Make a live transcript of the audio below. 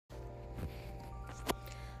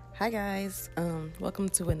Hi guys, welcome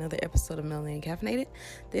to another episode of Melanie Caffeinated.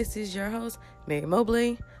 This is your host, Mary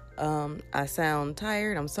Mobley. I sound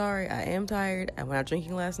tired. I'm sorry. I am tired. I went out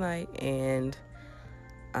drinking last night and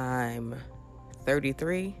I'm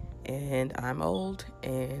 33 and I'm old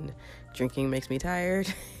and drinking makes me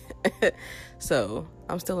tired. So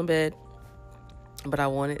I'm still in bed, but I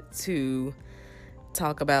wanted to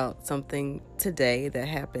talk about something today that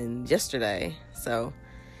happened yesterday. So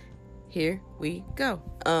here we go.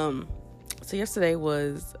 So yesterday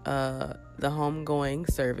was the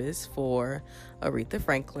homegoing service for Aretha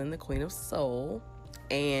Franklin, the Queen of Soul,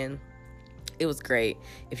 and it was great.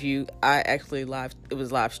 It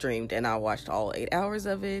was live streamed, and I watched all 8 hours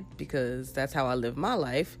of it because that's how I live my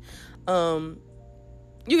life. You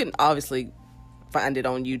can obviously find it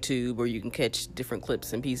on YouTube, or you can catch different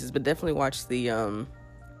clips and pieces, but definitely watch the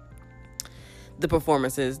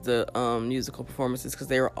performances, the musical performances, because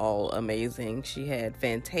they were all amazing. She had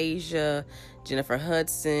Fantasia, Jennifer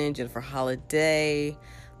Hudson, Jennifer Holliday,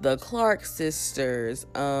 the Clark sisters,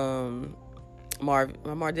 did Marvin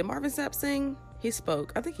Sapp sing? He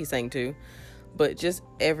spoke. I think he sang too. But just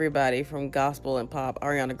everybody from gospel and pop.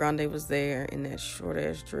 Ariana Grande was there in that short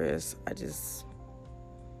ass dress.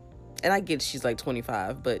 I get she's like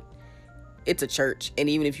 25, but it's a church, and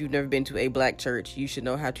even if you've never been to a black church, you should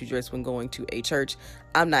know how to dress when going to a church.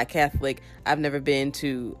 I'm not Catholic. I've never been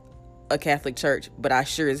to a Catholic church, but I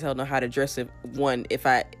sure as hell know how to dress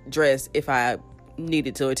if I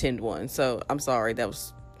needed to attend one. So I'm sorry, I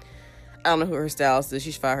don't know who her stylist is.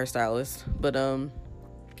 She should fire her stylist. But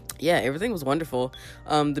yeah, everything was wonderful.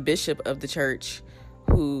 The bishop of the church,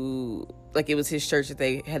 who, like, it was his church that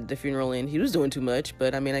they had the funeral in, he was doing too much,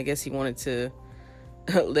 but I mean, I guess he wanted to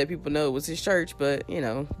let people know it was his church, but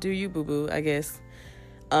do you, boo-boo, I guess.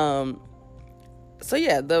 So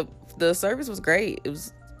yeah, the service was great.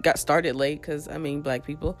 Got started late because black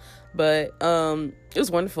people, but it was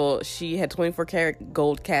wonderful. She had 24 karat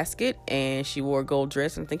gold casket, and she wore a gold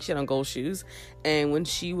dress, and I think she had on gold shoes. And when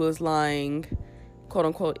she was lying, quote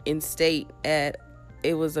unquote, in state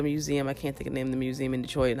it was a museum, I can't think of the name of the museum in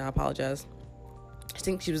Detroit, and I apologize. I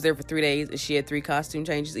think she was there for 3 days, and she had 3 costume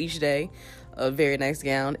changes each day, a very nice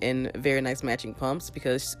gown and very nice matching pumps,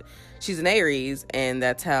 because she's an Aries, and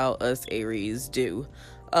that's how us Aries do.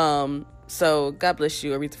 So God bless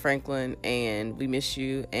you, Aretha Franklin, and we miss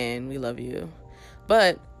you and we love you.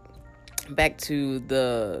 But back to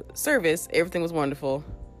the service, everything was wonderful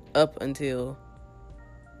up until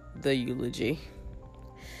the eulogy.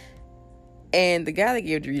 And the guy that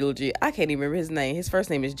gave the eulogy, I can't even remember his name. His first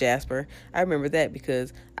name is Jasper. I remember that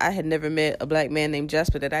because I had never met a black man named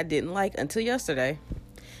Jasper that I didn't like until yesterday.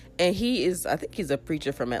 And I think he's a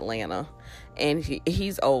preacher from Atlanta. And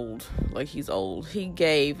he's old. Like, he's old. He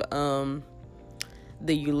gave the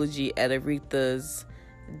eulogy at Aretha's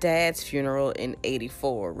dad's funeral in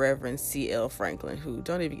 84, Reverend C.L. Franklin, who,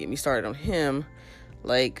 don't even get me started on him.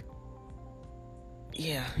 Like,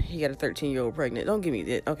 yeah, he got a 13-year-old pregnant. Don't give me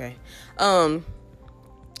that. Okay.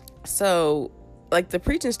 So, like, the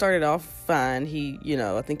preaching started off fine.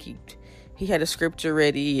 I think he had a scripture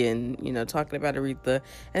ready and, talking about Aretha.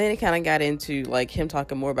 And then it kind of got into, like, him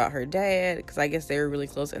talking more about her dad, because I guess they were really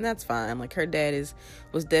close, and that's fine. Like, her dad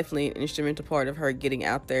was definitely an instrumental part of her getting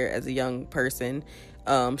out there as a young person.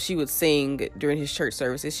 She would sing during his church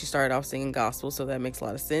services. She started off singing gospel, so that makes a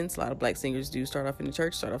lot of sense. A lot of black singers do start off in the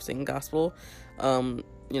church, start off singing gospel,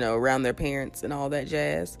 around their parents and all that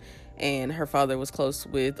jazz. And her father was close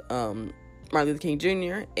with Martin Luther King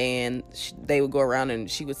Jr., and they would go around and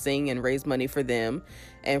she would sing and raise money for them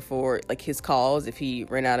and for, like, his cause. If he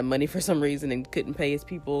ran out of money for some reason and couldn't pay his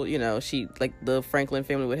people, the Franklin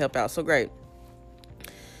family would help out. So great.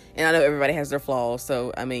 And I know everybody has their flaws,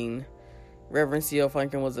 so Reverend C.L.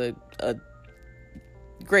 Franklin was a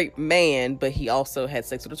great man, but he also had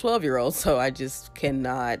sex with a 12-year-old, so I just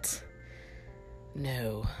cannot.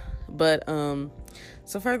 No. But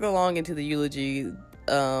so further along into the eulogy,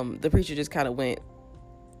 the preacher just kind of went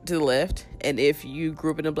to the left, and if you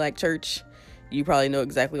grew up in a black church, you probably know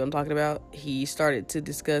exactly what I'm talking about. He started to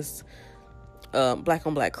discuss black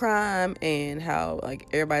on black crime and how, like,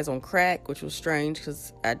 everybody's on crack, which was strange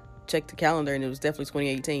because I checked the calendar and it was definitely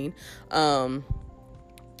 2018.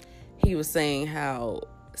 He was saying how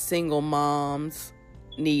single moms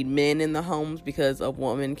need men in the homes because a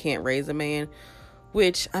woman can't raise a man,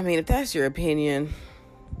 which, if that's your opinion,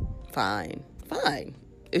 fine.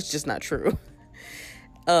 It's just not true.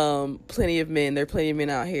 There are plenty of men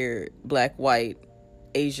out here, black, white,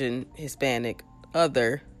 Asian, Hispanic,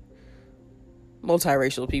 other,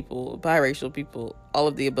 multiracial people, biracial people, all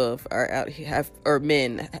of the above are out here,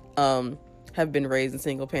 men have been raised in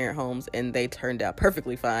single parent homes and they turned out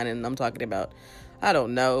perfectly fine. And I'm talking about, I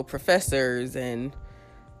don't know, professors and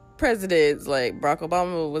presidents. Like Barack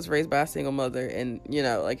Obama was raised by a single mother, and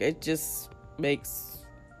like it just makes,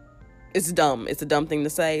 it's dumb. It's a dumb thing to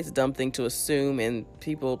say. It's a dumb thing to assume, and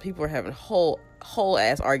people are having whole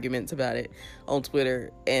ass arguments about it on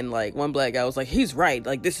Twitter. And like one black guy was like, he's right,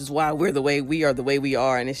 like this is why we're the way we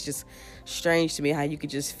are. And it's just strange to me how you could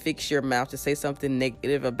just fix your mouth to say something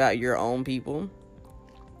negative about your own people.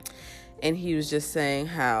 And he was just saying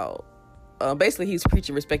how basically he's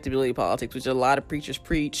preaching respectability politics, which a lot of preachers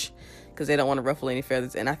preach because they don't want to ruffle any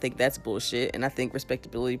feathers, and I think that's bullshit. And I think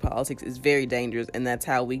respectability politics is very dangerous, and that's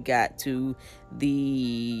how we got to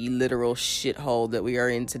the literal shithole that we are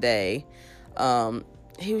in today.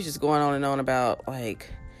 He was just going on and on about like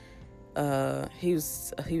he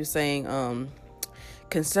was saying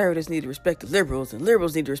conservatives need to respect the liberals, and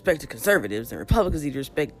liberals need to respect the conservatives, and Republicans need to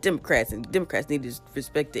respect Democrats, and Democrats need to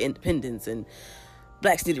respect the independents, and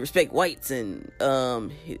blacks need to respect whites. And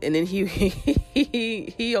then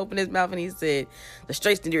he opened his mouth and he said the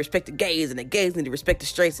straights need to respect the gays, and the gays need to respect the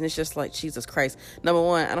straights. And it's just like, Jesus Christ. Number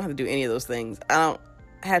one, I don't have to do any of those things. I don't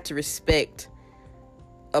have to respect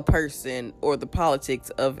a person or the politics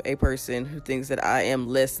of a person who thinks that I am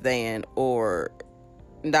less than or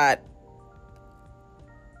not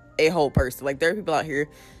a whole person. Like, there are people out here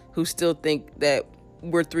who still think that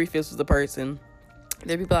we're 3/5 of the person.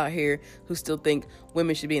 There are people out here who still think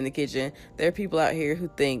women should be in the kitchen. There are people out here who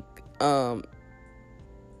think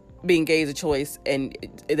being gay is a choice and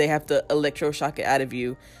they have to electroshock it out of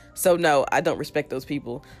you. So no, I don't respect those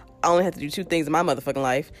people. I only have to do two things in my motherfucking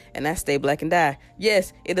life, and that's stay black and die.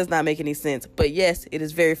 Yes, it does not make any sense, but yes, it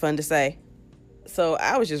is very fun to say. So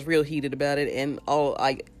I was just real heated about it, and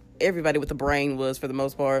everybody with a brain was, for the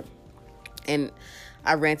most part. And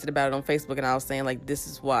I ranted about it on Facebook, and I was saying, like, this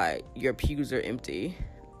is why your pews are empty.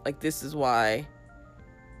 Like, this is why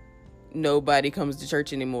nobody comes to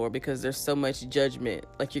church anymore, because there's so much judgment.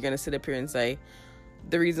 Like, you're gonna sit up here and say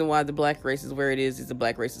the reason why the black race is where it is the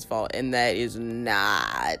black race's fault, and that is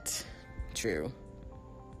not true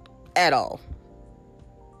at all.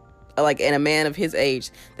 Like, and a man of his age,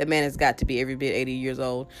 that man has got to be every bit 80 years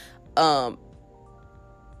old.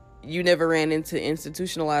 You never ran into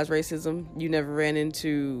institutionalized racism. You never ran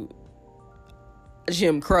into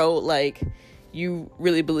Jim Crow. Like, you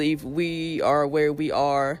really believe we are where we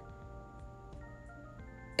are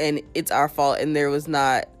and it's our fault, and there was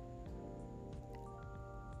not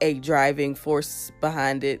a driving force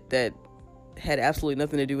behind it that had absolutely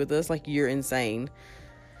nothing to do with us. Like, you're insane.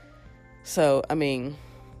 So, I mean,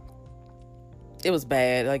 it was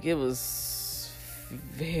bad. Like, it was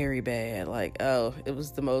very bad. Like, it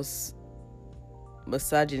was the most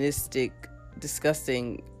misogynistic,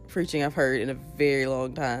 disgusting preaching I've heard in a very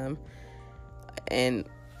long time. And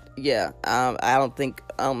yeah, I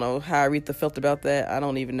don't know how Aretha felt about that. I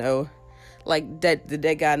don't even know. Like, did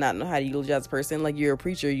that guy not know how to eulogize a person? Like, you're a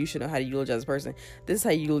preacher, you should know how to eulogize a person. This is how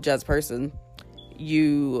you eulogize a person.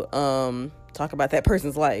 You talk about that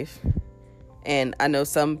person's life. And I know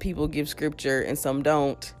some people give scripture and some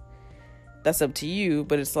don't. That's up to you.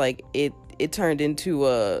 But it's like, it turned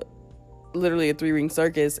into literally a 3-ring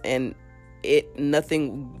circus, and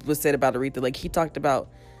nothing was said about Aretha. Like, he talked about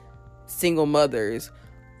single mothers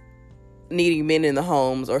needing men in the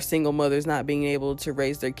homes, or single mothers not being able to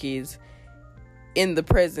raise their kids, in the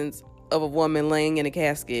presence of a woman laying in a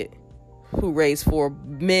casket who raised 4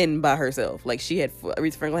 men by herself. Like,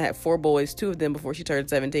 Aretha Franklin had 4 boys, 2 of them before she turned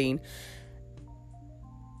 17.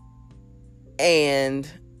 And,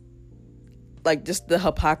 like, just the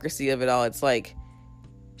hypocrisy of it all. It's like,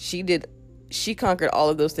 she conquered all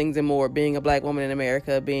of those things and more, being a black woman in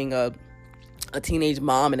America, being a teenage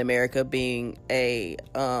mom in America, being a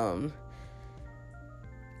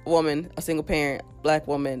woman, a single parent, black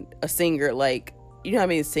woman, a singer. Like, you know how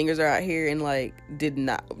many singers are out here and, like, did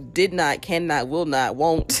not, cannot, will not,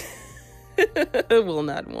 won't, will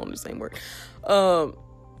not, won't, the same word,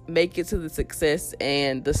 make it to the success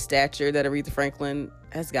and the stature that Aretha Franklin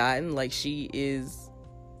has gotten. Like, she's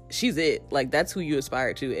it. Like, that's who you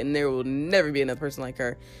aspire to, and there will never be another person like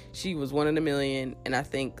her. She was one in a million. And I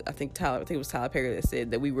think it was Tyler Perry that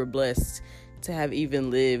said that we were blessed to have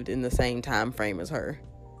even lived in the same time frame as her,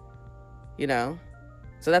 you know.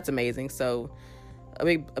 So that's amazing. So a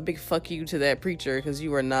big fuck you to that preacher, because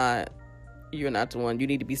you're not the one. You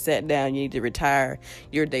need to be sat down. You need to retire.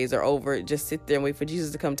 Your days are over. Just sit there and wait for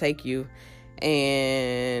Jesus to come take you.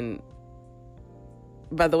 And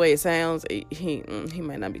by the way it sounds, he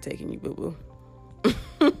might not be taking you, boo-boo.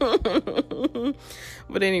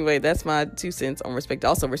 But anyway, that's my 2 cents on respect.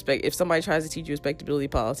 Also, respect, if somebody tries to teach you respectability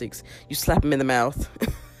politics, you slap them in the mouth.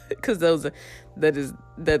 Because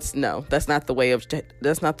that's not the way of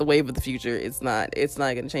the future. It's not going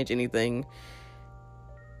to change anything.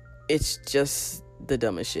 It's just the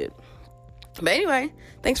dumbest shit. But anyway,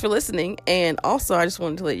 thanks for listening. And also, I just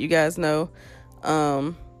wanted to let you guys know,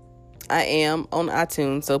 I am on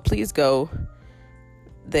iTunes, so please go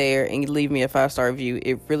there and leave me a 5-star review.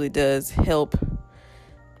 It really does help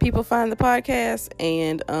people find the podcast.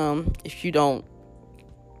 And if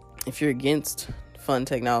you're against fun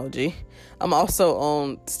technology, I'm also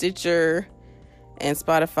on Stitcher and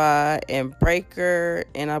Spotify and Breaker,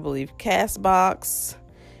 and I believe Castbox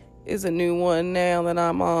is a new one now that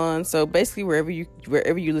I'm on. So basically wherever you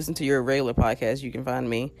listen to your regular podcast, you can find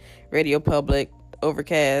me. Radio Public,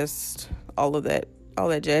 Overcast, all that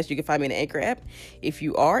jazz. You can find me in the Anchor app. If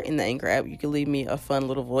you are in the Anchor app, you can leave me a fun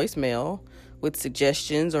little voicemail with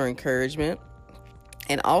suggestions or encouragement.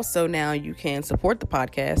 And also now you can support the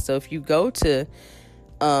podcast. So if you go to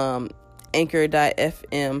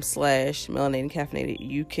anchor.fm/melanated caffeinated,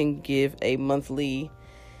 you can give a monthly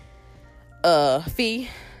fee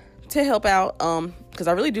to help out, because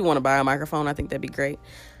I really do want to buy a microphone. I think that'd be great.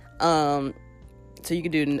 So you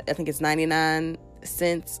can do, I think it's 99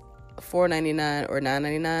 cents, $4.99 or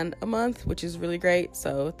 $9.99 a month, which is really great.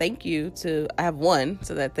 So thank you I have one,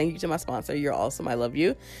 so that thank you to my sponsor. You're awesome. I love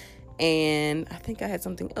you. And I think I had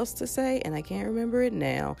something else to say and I can't remember it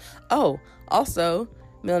now. Oh, also,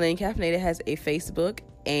 Melanated Caffeinated has a Facebook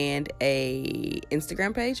and an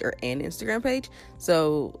Instagram page.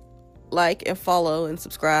 So like and follow and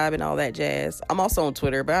subscribe and all that jazz. I'm also on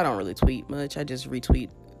Twitter, but I don't really tweet much. I just retweet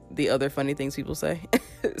the other funny things people say.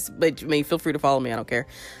 But feel free to follow me. I don't care.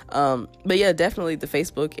 But yeah, definitely the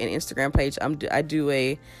Facebook and Instagram page. I do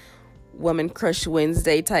a Woman Crush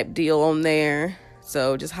Wednesday type deal on there.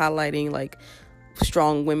 So just highlighting like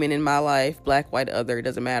strong women in my life, black, white, other, it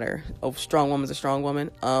doesn't matter. A strong woman's a strong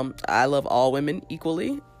woman. I love all women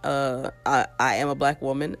equally. I am a black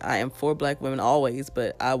woman. I am for black women always,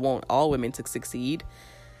 but I want all women to succeed.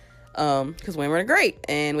 Because women are great,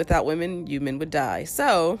 and without women, you men would die.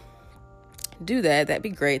 So do that. That'd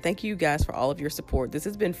be great. Thank you guys for all of your support. This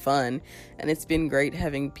has been fun, and it's been great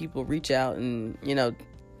having people reach out and,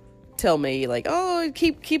 tell me like, oh,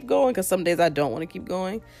 keep going. Because some days I don't want to keep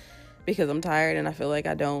going because I'm tired and I feel like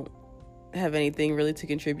I don't have anything really to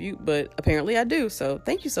contribute, but apparently I do. So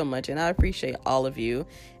thank you so much, and I appreciate all of you,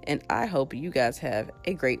 and I hope you guys have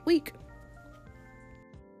a great week.